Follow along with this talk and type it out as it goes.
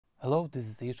Hello, this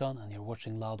is Ihsahn and you're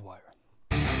watching Loudwire.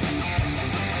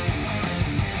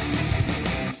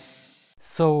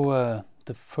 So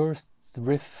the first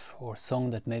riff or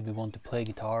song that made me want to play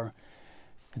guitar,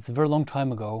 it's a very long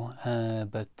time ago,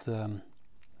 but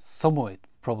some of it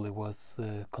probably was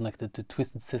connected to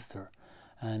Twisted Sister,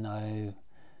 and I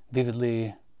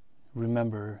vividly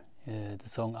remember the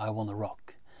song I Wanna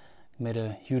Rock. It made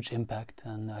a huge impact,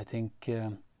 and I think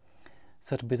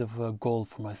set a bit of a goal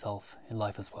for myself in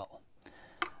life as well.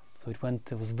 So it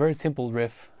was a very simple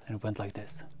riff, and it went like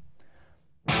this.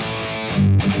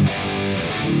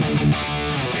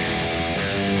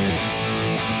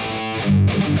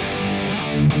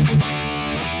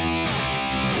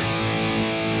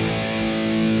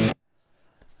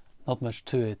 Not much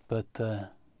to it, but the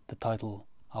title,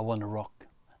 I Wanna Rock,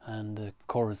 and the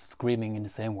chorus screaming in the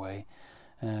same way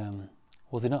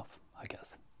was enough, I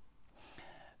guess.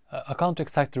 I can't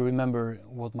exactly remember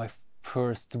what my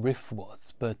first riff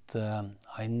was, but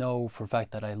I know for a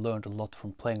fact that I learned a lot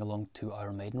from playing along to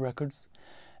Iron Maiden records,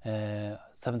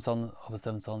 Seventh Son of a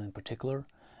Seventh Son in particular,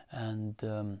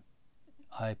 and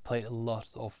I played a lot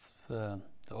of the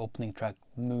opening track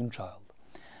Moonchild,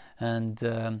 and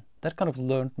that kind of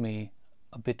learned me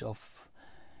a bit of,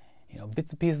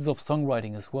 bits and pieces of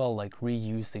songwriting as well, like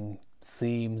reusing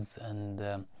themes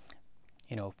and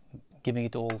giving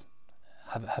it all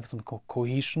have some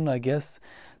cohesion, I guess.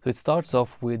 So it starts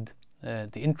off with the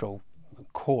intro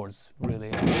chords,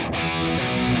 really.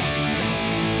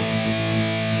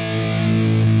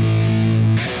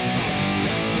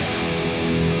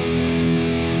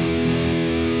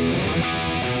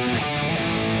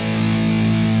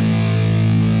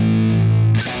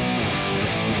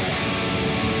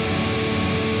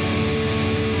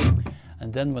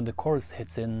 And then when the chorus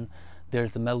hits in,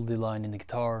 there's a melody line in the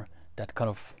guitar that kind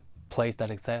of plays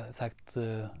that exact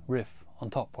riff on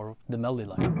top, or the melody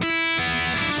line.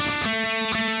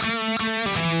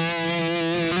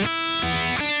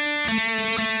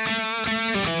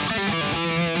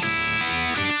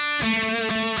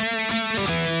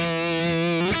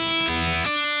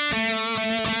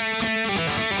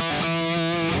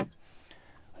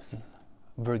 It's a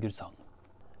very good song.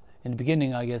 In the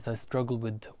beginning, I guess I struggled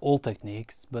with all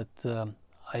techniques, but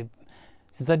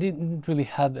since I didn't really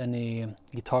have any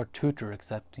guitar tutor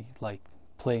except like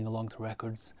playing along to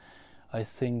records, I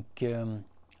think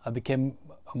I became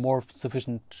a more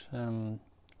sufficient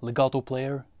legato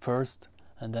player first,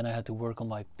 and then I had to work on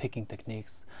my picking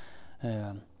techniques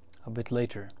a bit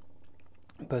later.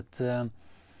 But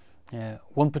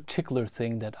one particular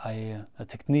thing that a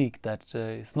technique that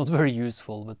is not very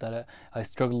useful, but that I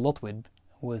struggled a lot with,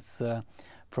 was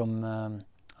from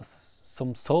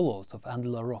some solos of Andy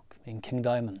LaRocque in King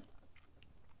Diamond,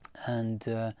 and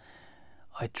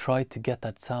I tried to get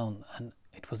that sound, and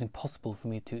it was impossible for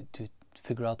me to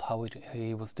figure out how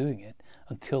he was doing it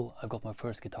until I got my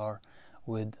first guitar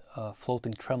with a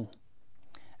floating trem,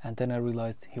 and then I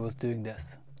realized he was doing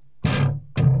this.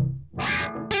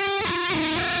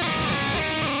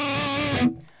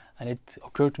 And it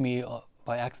occurred to me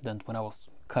by accident when I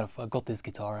got this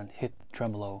guitar and hit the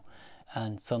tremolo,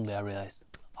 and suddenly I realized,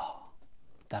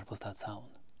 that was that sound.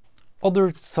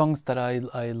 Other songs that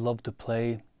I love to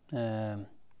play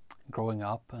growing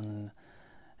up, and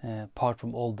apart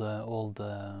from all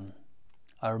the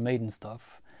Iron Maiden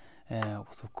stuff,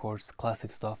 was of course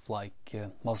classic stuff like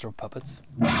Master of Puppets.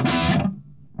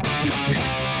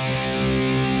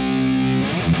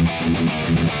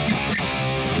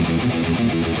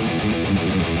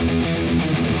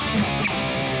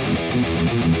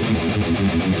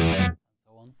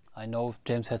 I know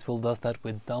James Hetfield does that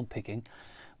with downpicking,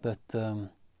 but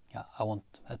yeah, I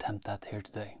won't attempt that here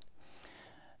today.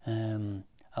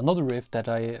 Another riff that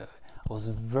I was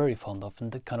very fond of,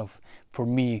 and that kind of, for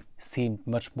me, seemed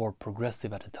much more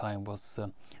progressive at the time, was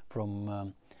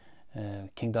from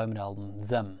King Diamond album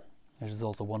Them, which is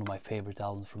also one of my favorite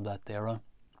albums from that era,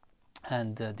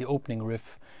 and the opening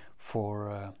riff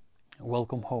for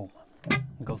Welcome Home.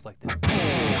 It goes like this.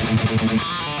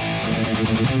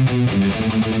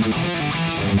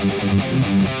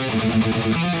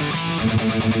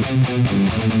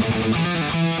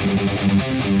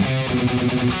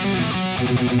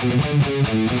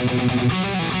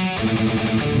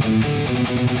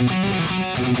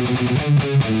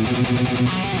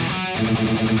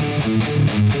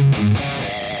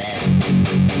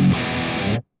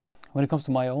 When it comes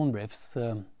to my own riffs,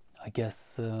 I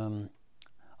guess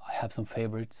I have some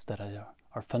favorites that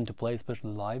are fun to play,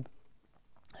 especially live.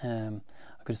 I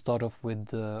could start off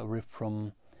with a riff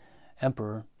from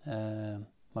Emperor,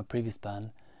 my previous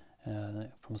band,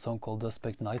 from a song called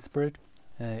Suspect Night Spirit.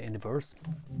 in the verse.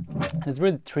 And it's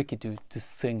really tricky to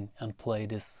sing and play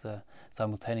this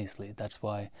simultaneously. That's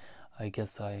why I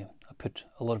guess I put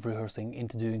a lot of rehearsing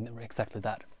into doing exactly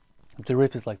that. The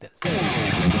riff is like this.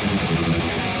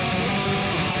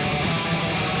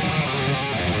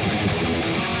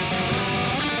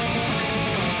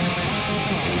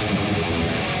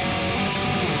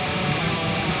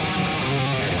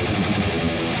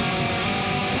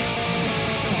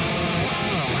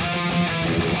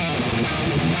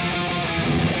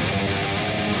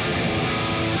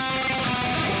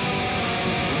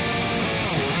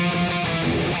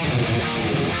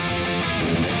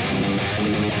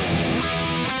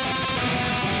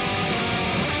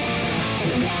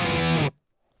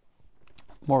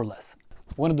 More or less.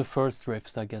 One of the first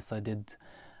riffs I guess I did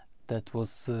that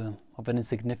was of any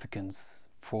significance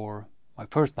for my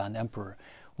first band, Emperor,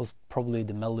 was probably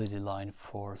the melody line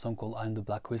for a song called I'm the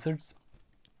Black Wizards.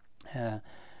 The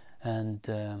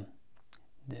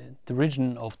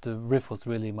origin of the riff was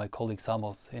really my colleague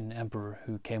Samos in Emperor,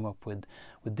 who came up with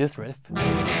this riff.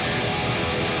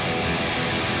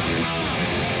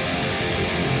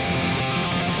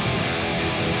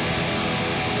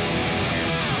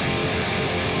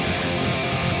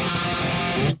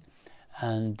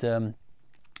 And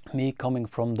me coming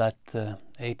from that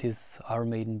 80s Iron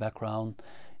Maiden background,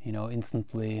 you know,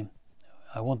 instantly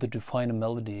I wanted to find a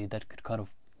melody that could kind of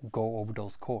go over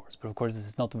those chords. But of course this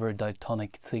is not a very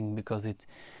diatonic thing, because it's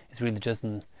really just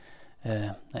an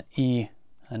E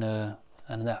and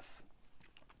an F.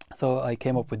 So I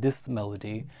came up with this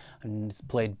melody, and it's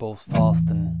played both fast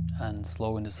and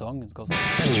slow in the song. It goes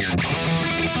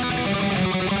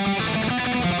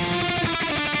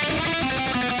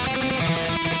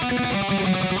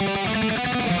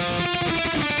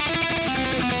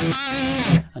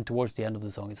and towards the end of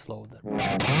the song it's slow there.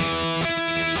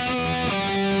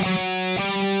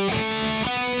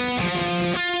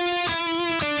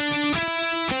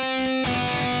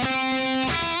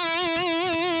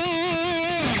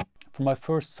 For my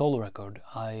first solo record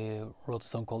I wrote a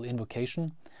song called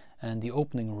Invocation, and the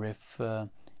opening riff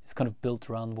is kind of built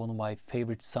around one of my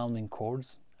favorite sounding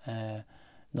chords.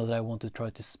 Not that I want to try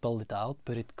to spell it out,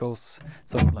 but it goes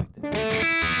something like this.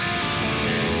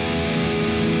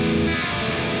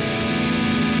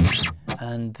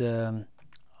 And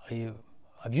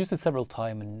I've used it several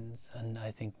times, and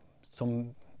I think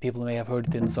some people may have heard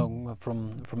it in the song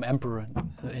from Emperor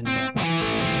in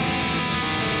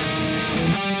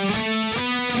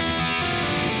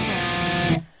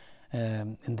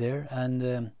there,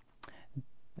 and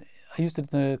I used it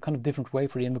in a kind of different way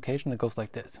for the invocation. It goes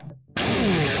like this.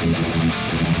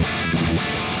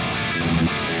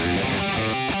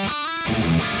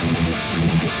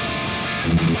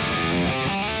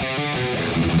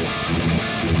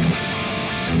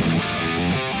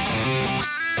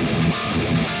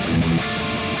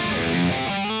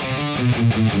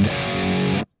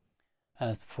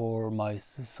 As for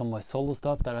some of my solo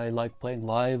stuff that I like playing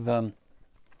live,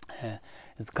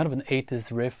 it's kind of an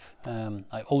 80s riff.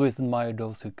 I always admired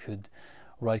those who could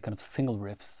write kind of single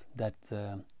riffs that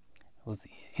was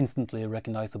instantly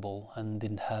recognizable and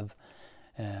didn't have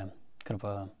kind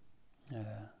of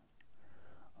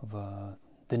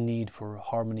the need for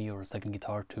harmony or a second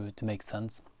guitar to make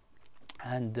sense.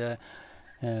 And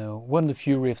one of the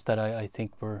few riffs that I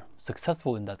think were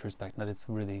successful in that respect, that is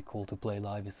really cool to play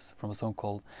live, is from a song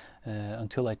called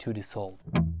Until I Too Dissolve.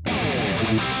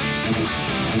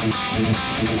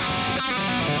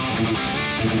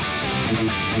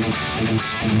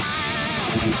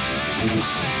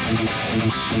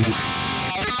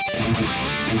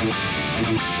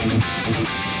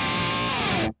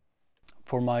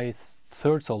 For my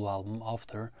third solo album,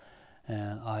 After,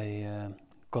 I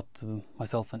got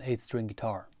myself an 8-string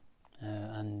guitar,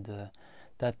 and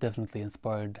that definitely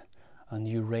inspired a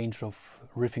new range of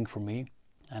riffing for me.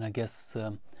 And I guess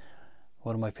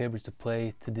one of my favorites to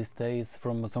play to this day is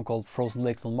from a song called Frozen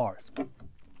Lakes on Mars, and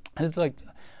it's like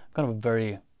kind of a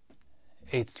very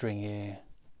 8-stringy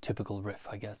typical riff,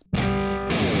 I guess.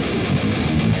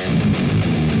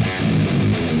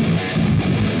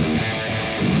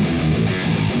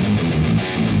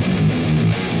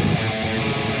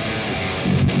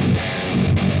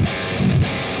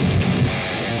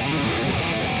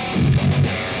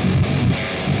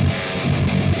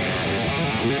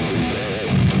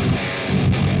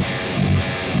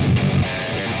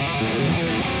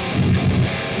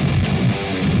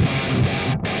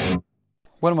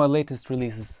 One of my latest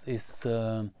releases is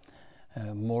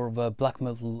more of a black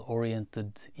metal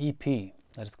oriented EP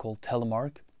that is called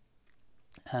Telemark,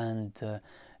 and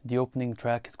the opening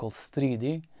track is called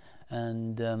Stridig,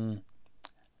 and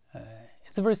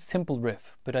it's a very simple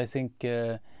riff, but I think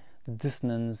the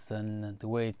dissonance and the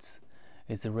way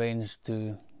it's arranged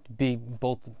to be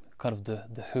both kind of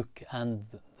the hook and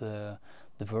the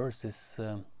verse is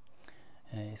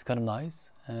kind of nice.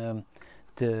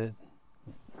 The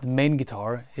main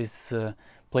guitar is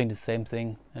playing the same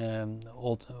thing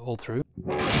all through.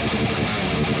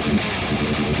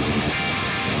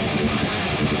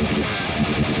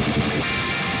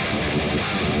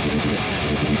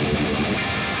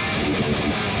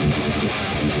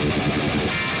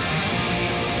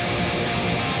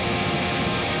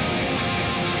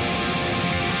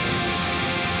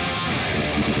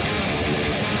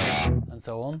 And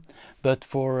so on. But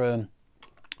for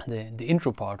the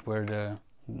intro part, where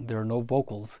there are no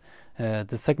vocals,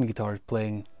 the second guitar is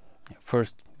playing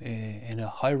first in a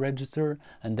high register,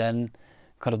 and then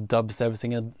kind of dubs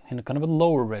everything in a kind of a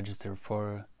lower register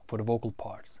for the vocal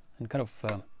parts, and kind of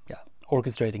yeah,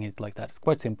 orchestrating it like that. It's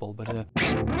quite simple, but